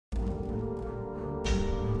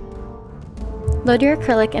Load your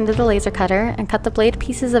acrylic into the laser cutter and cut the blade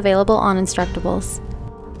pieces available on Instructables.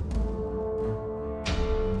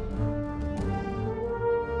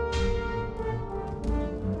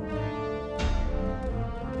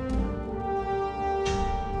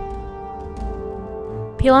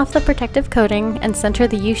 Peel off the protective coating and center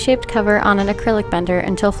the U-shaped cover on an acrylic bender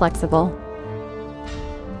until flexible.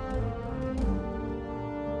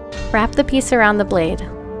 Wrap the piece around the blade.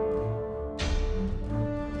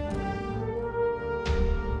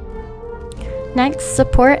 Next,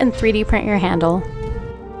 support and 3D print your handle.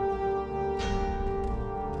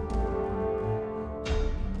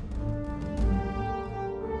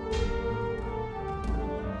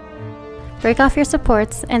 Break off your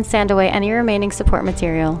supports and sand away any remaining support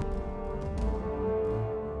material.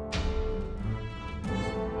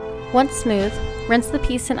 Once smooth, rinse the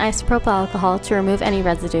piece in isopropyl alcohol to remove any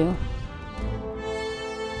residue.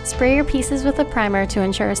 Spray your pieces with a primer to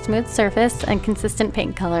ensure a smooth surface and consistent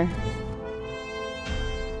paint color.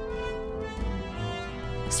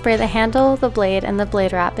 Spray the handle, the blade, and the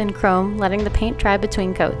blade wrap in chrome, letting the paint dry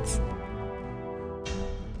between coats.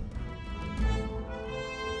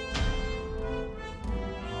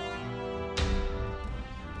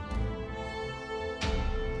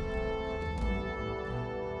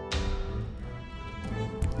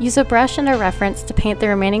 Use a brush and a reference to paint the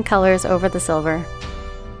remaining colors over the silver.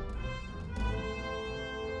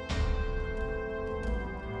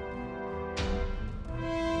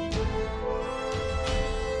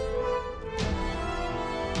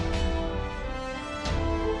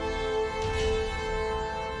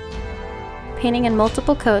 Painting in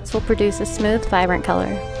multiple coats will produce a smooth, vibrant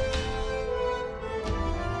color.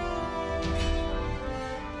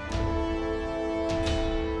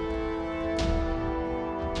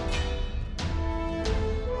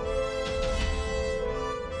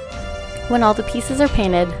 When all the pieces are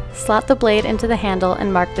painted, slot the blade into the handle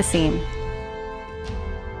and mark the seam.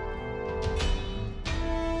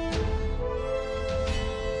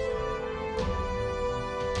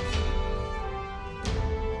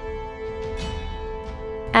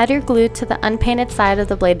 Add your glue to the unpainted side of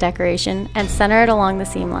the blade decoration and center it along the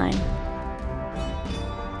seam line.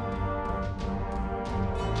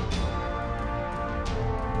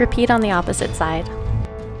 Repeat on the opposite side.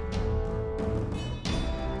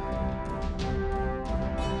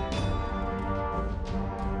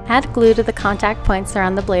 Add glue to the contact points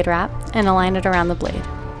around the blade wrap and align it around the blade.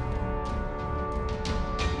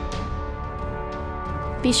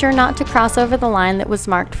 Be sure not to cross over the line that was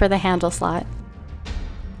marked for the handle slot.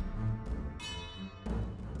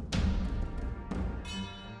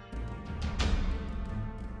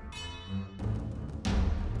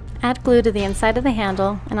 Add glue to the inside of the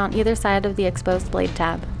handle and on either side of the exposed blade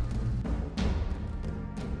tab.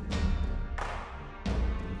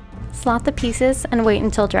 Slot the pieces and wait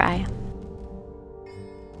until dry.